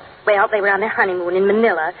 Well, they were on their honeymoon in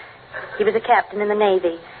Manila. He was a captain in the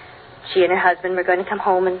Navy. She and her husband were going to come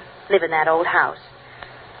home and live in that old house.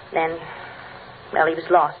 Then, well, he was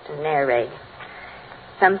lost in an air raid.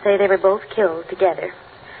 Some say they were both killed together.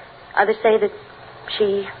 Others say that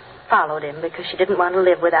she followed him because she didn't want to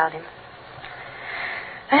live without him.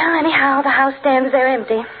 Well, anyhow, the house stands there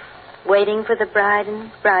empty, waiting for the bride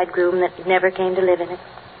and bridegroom that never came to live in it.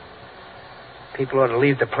 People ought to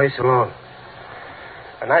leave the place alone.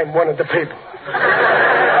 And I'm one of the people.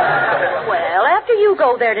 Well, after you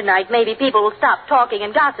go there tonight, maybe people will stop talking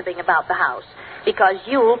and gossiping about the house, because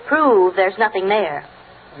you'll prove there's nothing there.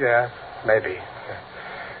 Yeah, maybe.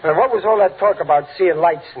 And what was all that talk about seeing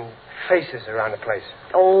lights and faces around the place?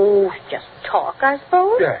 Oh, just talk, I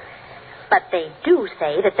suppose. Yeah. But they do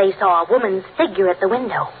say that they saw a woman's figure at the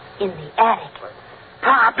window in the attic.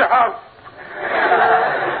 Pop!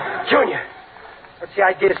 Junior, what's the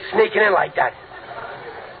idea of sneaking in like that?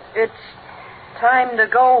 It's time to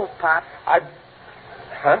go, Pop.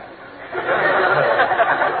 Huh?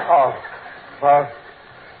 Oh, well,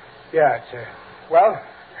 yeah, it's, well,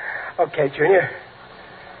 okay, Junior.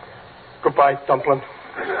 Goodbye, Dumpling.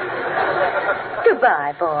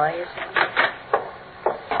 Goodbye, boys.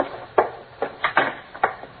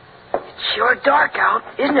 It's sure dark out,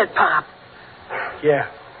 isn't it, Pop? Yeah.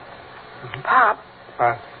 Pop,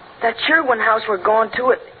 that Sherwin house we're going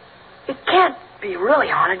to, it can't be really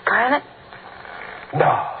haunted, can it?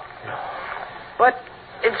 No. But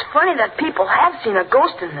it's funny that people have seen a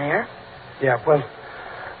ghost in there. Yeah, well,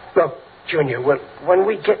 look, Junior, when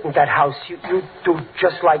we get in that house, you do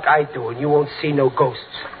just like I do, and you won't see no ghosts.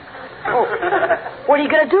 Oh, what are you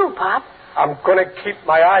going to do, Pop? I'm going to keep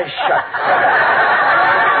my eyes shut.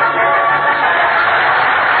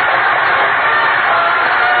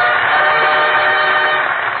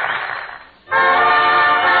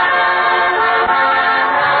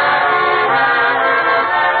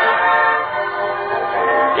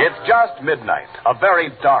 It's just midnight, a very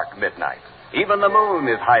dark midnight. Even the moon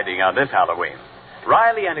is hiding on this Halloween.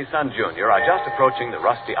 Riley and his son Junior are just approaching the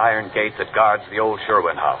rusty iron gate that guards the old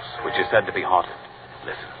Sherwin house, which is said to be haunted.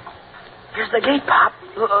 Listen. Here's the gate, Pop.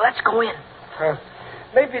 Let's go in.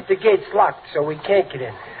 Maybe the gate's locked, so we can't get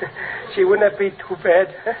in. See, wouldn't that be too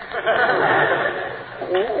bad?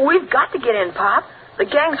 We've got to get in, Pop. The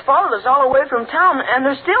gang's followed us all the way from town, and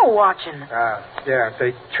they're still watching. Yeah,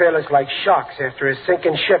 they trail us like sharks after a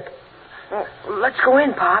sinking ship. Well, let's go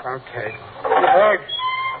in, Pop. Okay.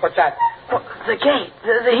 What's that? Well, the gate.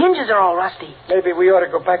 The hinges are all rusty. Maybe we ought to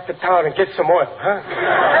go back to town and get some oil, huh?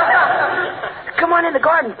 Come on in the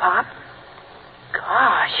garden, Pop.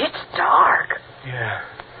 Gosh, it's dark. Yeah.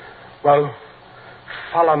 Well,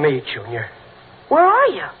 follow me, Junior. Where are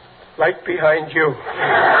you? Right behind you.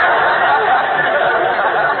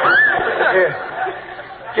 Here.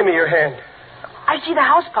 Give me your hand. I see the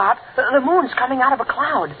house, Pop. The moon's coming out of a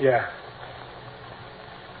cloud. Yeah.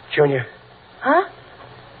 Junior. Huh?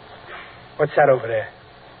 What's that over there?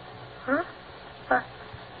 Huh?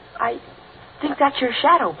 I think that's your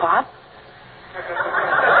shadow, Pop.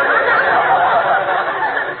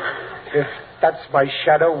 If that's my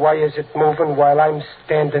shadow, why is it moving while I'm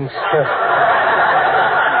standing still?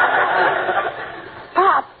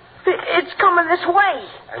 Pop, it's coming this way.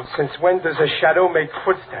 And since when does a shadow make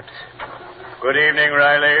footsteps? Good evening,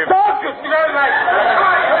 Riley. Oh,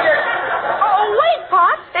 wait,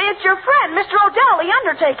 Pop. It's your friend, Mr. Odell, the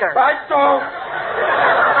undertaker. I don't.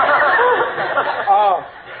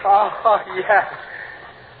 Yeah.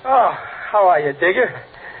 Oh, how are you, Digger?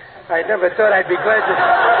 I never thought I'd be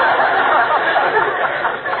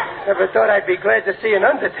glad to see an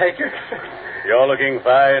undertaker. You're looking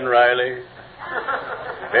fine, Riley.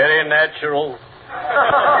 Very natural.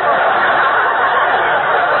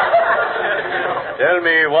 Tell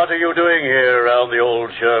me, what are you doing here around the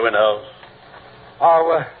old Sherwin house?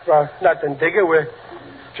 Nothing, Digger. We're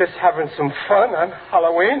just having some fun on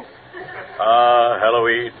Halloween. Ah,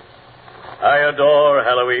 Halloween. I adore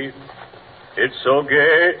Halloween. It's so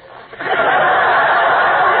gay.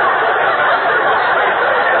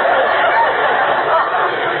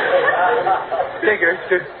 Digger,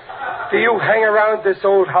 do you hang around this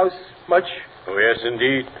old house much? Oh, yes,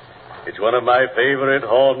 indeed. It's one of my favorite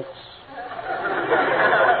haunts.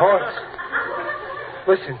 Haunts?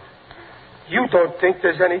 Listen, you don't think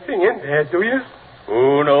there's anything in there, do you?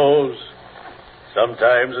 Who knows?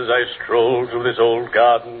 Sometimes as I stroll through this old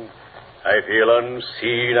garden, I feel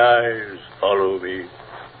unseen eyes follow me.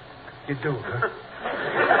 You do, huh?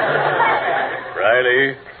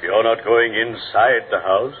 Riley, you're not going inside the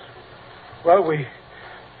house? Well, we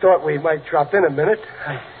thought we might drop in a minute.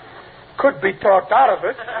 I could be talked out of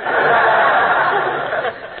it.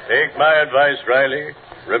 Take my advice, Riley.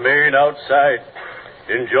 Remain outside.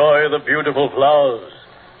 Enjoy the beautiful flowers.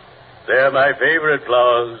 They're my favorite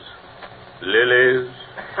flowers. Lilies.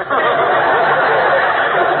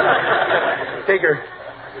 Digger,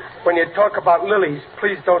 when you talk about lilies,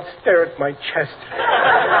 please don't stare at my chest.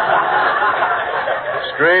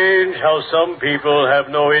 Strange how some people have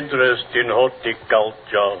no interest in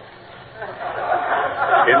horticulture.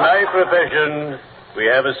 In my profession, we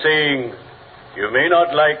have a saying, you may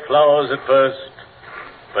not like flowers at first,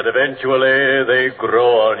 but eventually they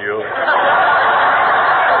grow on you.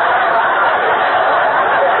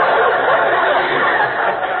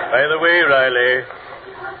 By the way, Riley,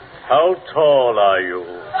 how tall are you?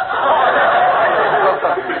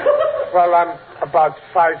 Well, I'm about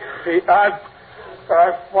 5 feet.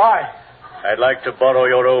 Why? I'd like to borrow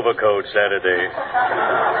your overcoat Saturday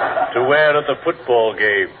to wear at the football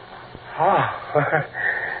game. Oh,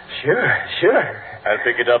 sure. I'll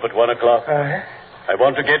pick it up at 1 o'clock. I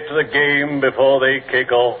want to get to the game before they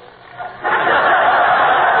kick off.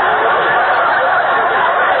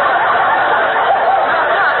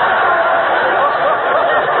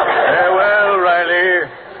 Farewell, Riley.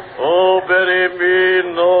 Oh, bury me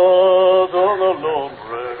not on the lone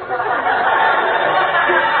road.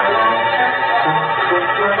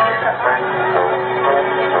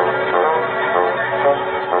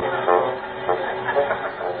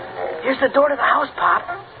 Here's the door to the house, Pop.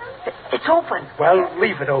 It's open. Well,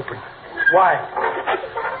 leave it open. Why?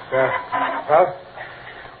 Well,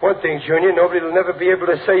 one thing, Junior, nobody will never be able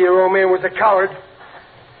to say your old man was a coward.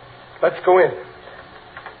 Let's go in.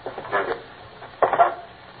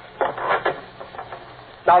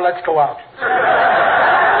 Now let's go out.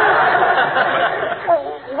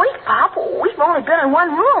 Oh, wait, Pop. We've only been in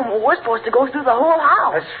one room. We're supposed to go through the whole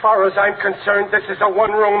house. As far as I'm concerned, this is a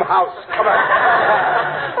one-room house. Come on.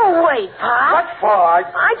 Oh, wait, Pop. What for?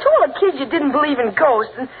 I told the kids you didn't believe in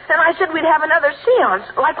ghosts, and I said we'd have another seance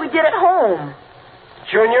like we did at home.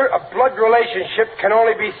 Junior, a blood relationship can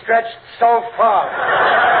only be stretched so far.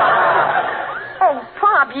 Oh,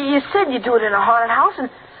 Pop, you said you'd do it in a haunted house, and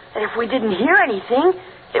if we didn't hear anything,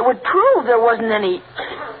 it would prove there wasn't any...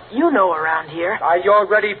 you-know around here. I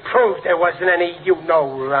already proved there wasn't any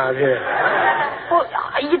you-know around here. Well,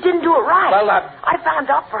 you didn't do it right. Well, I found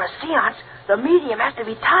out for a seance, the medium has to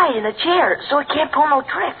be tied in a chair so it can't pull no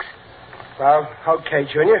tricks. Well, okay,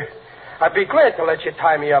 Junior. I'd be glad to let you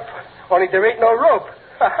tie me up. Only there ain't no rope.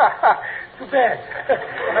 Too bad.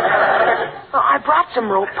 I brought some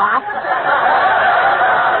rope, Pop.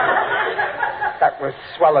 That was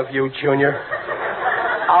swell of you, Junior.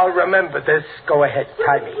 I'll remember this. Go ahead,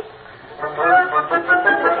 tie me.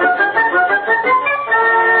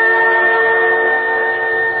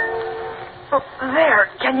 Oh, there.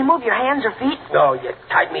 Can you move your hands or feet? No, you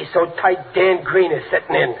tied me so tight Dan Green is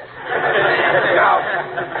sitting in. Now,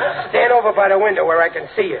 stand over by the window where I can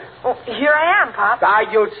see you. Oh, here I am, Pop.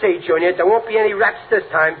 You'll see, Junior. There won't be any raps this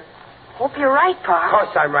time. Hope you're right, Pop. Of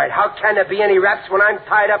course I'm right. How can there be any raps when I'm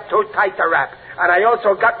tied up too tight to rap? And I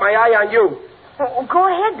also got my eye on you. Well, go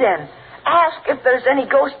ahead, then. Ask if there's any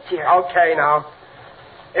ghosts here. Okay, now.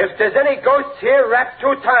 If there's any ghosts here, rap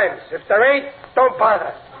 2 times. If there ain't, don't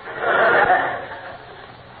bother.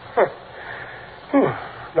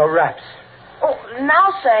 No raps. Oh,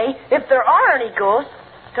 now say, if there are any ghosts,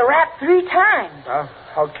 to rap 3 times.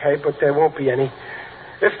 Okay, but there won't be any.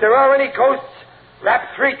 If there are any ghosts,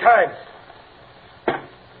 rap 3 times.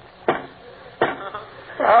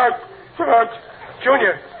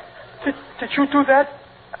 Junior, did you do that?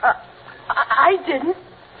 I didn't.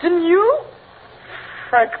 Didn't you?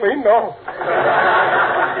 Frankly, no.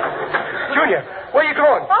 Junior, where you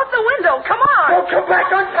going? Out the window. Come on. Don't come back.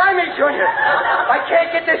 Untie me, Junior. I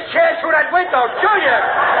can't get this chair through that window. Junior!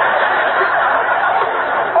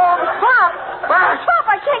 Oh, Pop. Pop,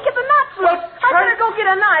 I can't get the nuts loose. I better go get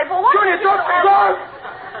a knife. Well, Junior,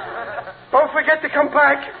 don't forget to come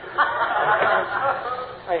back.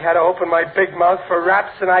 I had to open my big mouth for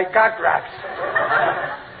raps, and I got raps.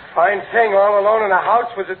 Fine thing, all alone in a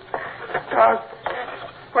house with it.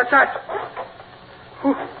 What's that?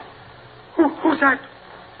 Who's that?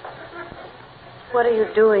 What are you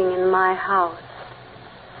doing in my house?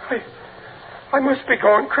 I must be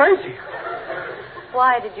going crazy.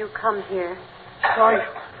 Why did you come here?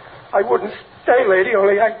 I wouldn't stay, lady,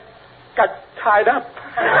 only I got tied up.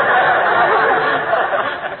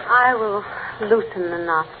 I will loosen the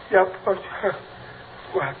knot. Yep.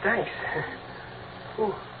 Well, thanks.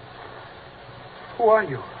 Who are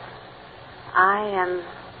you? I am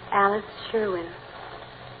Alice Sherwin.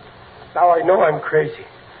 Now I know I'm crazy.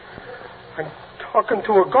 I'm talking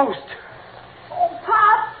to a ghost. Oh,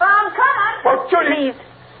 Pop, I'm coming. Oh, Judy. Please,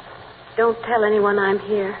 don't tell anyone I'm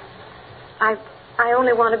here. I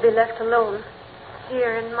only want to be left alone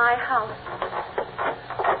here in my house.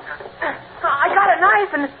 I got a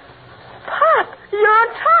knife and... Pop, you're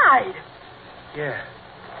untied. Yeah.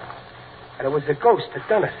 And it was the ghost that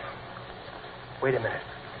done it. Wait a minute.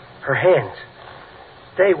 Her hands.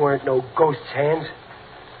 They weren't no ghost's hands.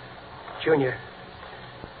 Junior,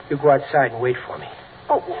 you go outside and wait for me.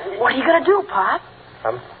 Oh, what are you going to do, Pop?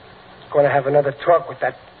 I'm going to have another talk with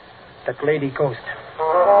that lady ghost.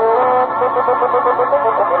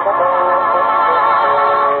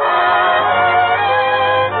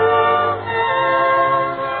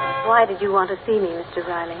 Why did you want to see me, Mr.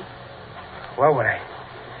 Riley? Well, when I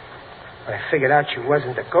figured out you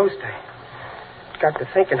wasn't a ghost, I got to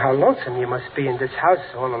thinking how lonesome you must be in this house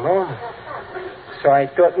all alone. So I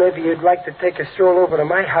thought maybe you'd like to take a stroll over to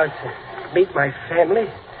my house and meet my family.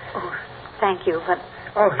 Oh, thank you, but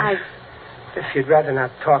if you'd rather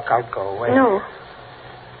not talk, I'll go away. No,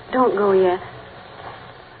 don't go yet.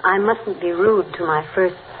 I mustn't be rude to my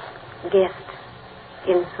first guest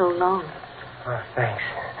in so long. Oh, thanks.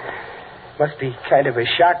 Must be kind of a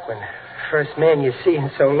shock when the first man you see in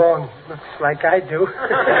so long looks like I do.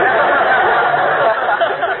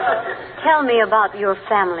 Tell me about your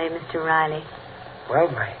family, Mr. Riley. Well,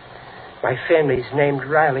 my family's named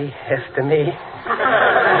Riley after me.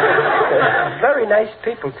 Very nice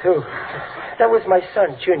people, too. That was my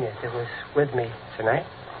son, Junior, that was with me tonight.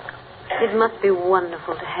 It must be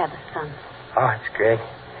wonderful to have a son. Oh, it's great.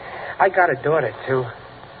 I got a daughter, too.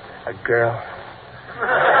 A girl.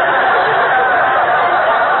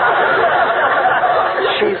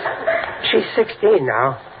 She's 16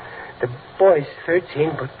 now. The boy's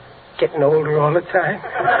 13, but getting older all the time.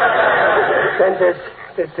 Then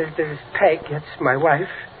there's Peg. That's my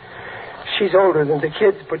wife. She's older than the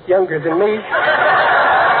kids, but younger than me.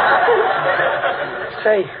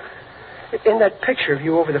 Say, in that picture of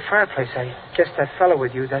you over the fireplace, I guess that fellow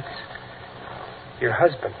with you, that's your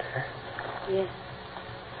husband, huh? Yes.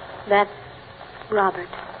 That's Robert.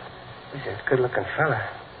 He's a good-looking fella.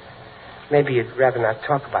 Maybe you'd rather not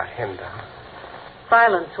talk about him, though.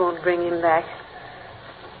 Violence won't bring him back.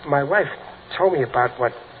 my wife told me about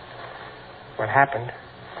what happened.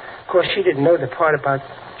 Of course, she didn't know the part about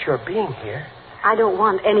your being here. I don't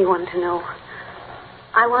want anyone to know.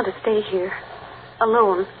 I want to stay here,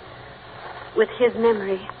 alone, with his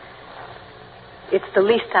memory. It's the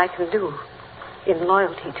least I can do in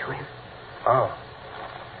loyalty to him. Oh.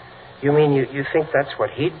 You mean you think that's what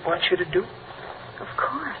he'd want you to do? Of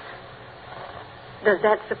course. Does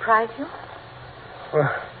that surprise you? Well,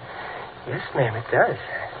 yes, ma'am, it does.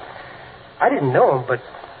 I didn't know him, but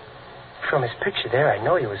from his picture there, I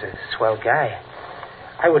know he was a swell guy.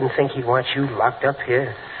 I wouldn't think he'd want you locked up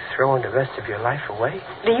here, throwing the rest of your life away.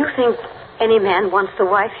 Do you think any man wants the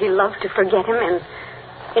wife he loved to forget him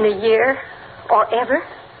in a year or ever?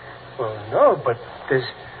 Well, no, but there's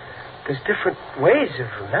different ways of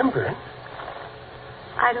remembering.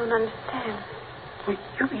 I don't understand. Well,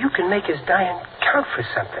 you can make his dying count for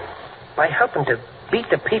something by helping to beat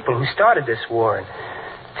the people who started this war and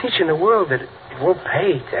teaching the world that it won't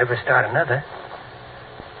pay to ever start another.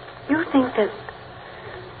 You think that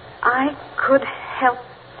I could help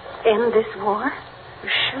end this war?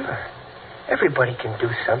 Sure. Everybody can do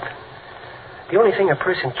something. The only thing a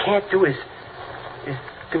person can't do is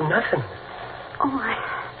do nothing. Oh,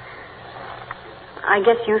 I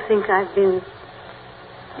guess you think I've been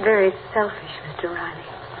very selfish, Mr. Riley.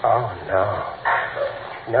 Oh,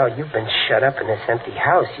 no. No, you've been shut up in this empty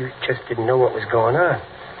house. You just didn't know what was going on.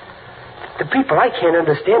 The people I can't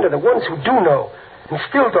understand are the ones who do know and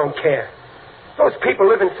still don't care. Those people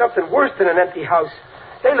live in something worse than an empty house.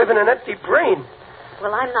 They live in an empty brain.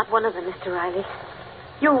 Well, I'm not one of them, Mr. Riley.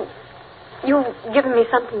 You've given me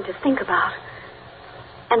something to think about.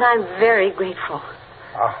 And I'm very grateful.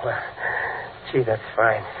 Oh, well, gee, that's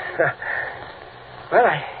fine. Well,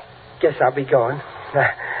 I guess I'll be going.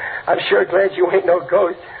 I'm sure glad you ain't no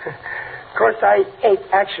ghost. Of course, I ain't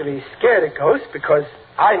actually scared of ghosts because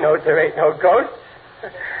I know there ain't no ghosts.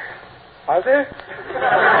 Are there?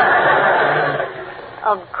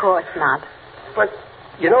 Of course not. But,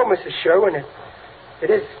 you know, Mrs. Sherwin, it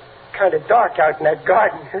is kind of dark out in that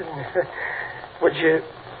garden, isn't it? Would you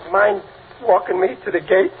mind walking me to the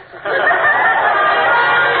gate?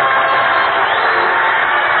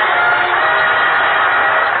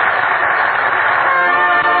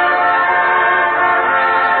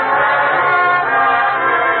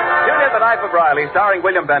 Life of Riley, starring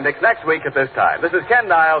William Bendix, next week at this time. This is Ken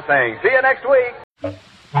Niles saying, see you next week.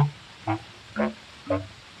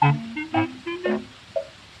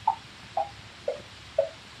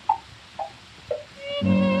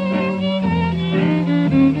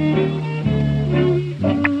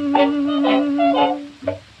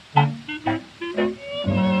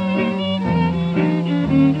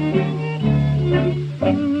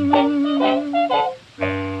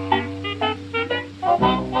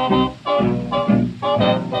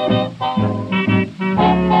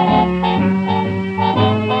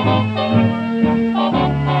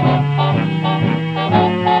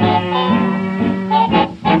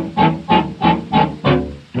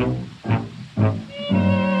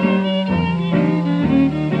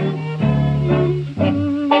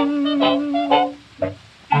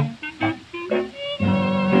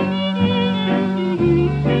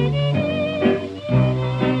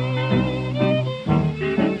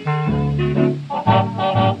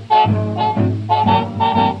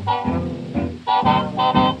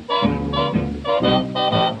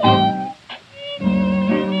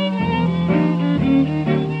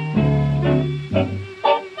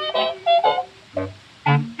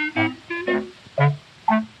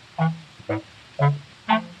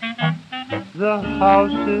 The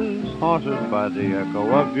house is haunted by the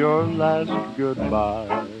echo of your last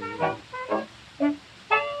goodbye.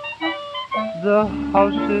 The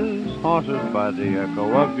house is haunted by the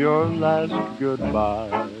echo of your last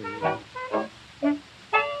goodbye.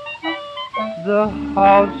 The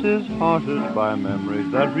house is haunted by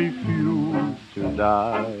memories that refuse to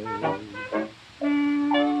die.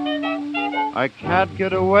 I can't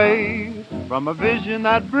get away from a vision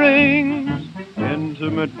that brings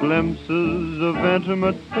intimate glimpses of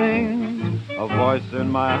intimate things. A voice in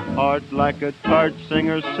my heart like a tart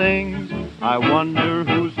singer sings. I wonder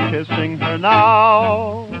who's kissing her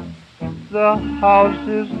now. The house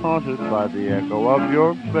is haunted by the echo of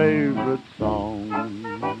your favorite song.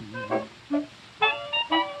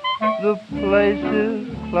 The place is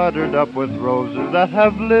cluttered up with roses that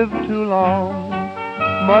have lived too long,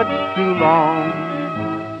 much too long.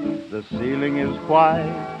 The ceiling is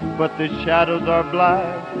white, but the shadows are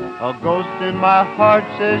black. A ghost in my heart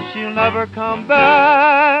says she'll never come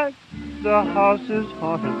back. The house is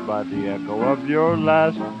haunted by the echo of your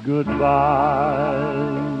last goodbye.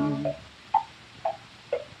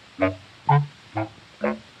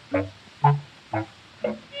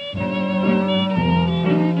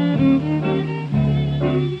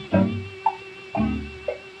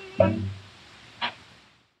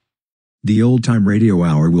 The Old Time Radio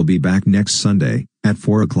Hour will be back next Sunday, at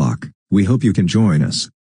 4 o'clock. We hope you can join us.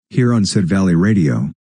 Here on Sid Valley Radio.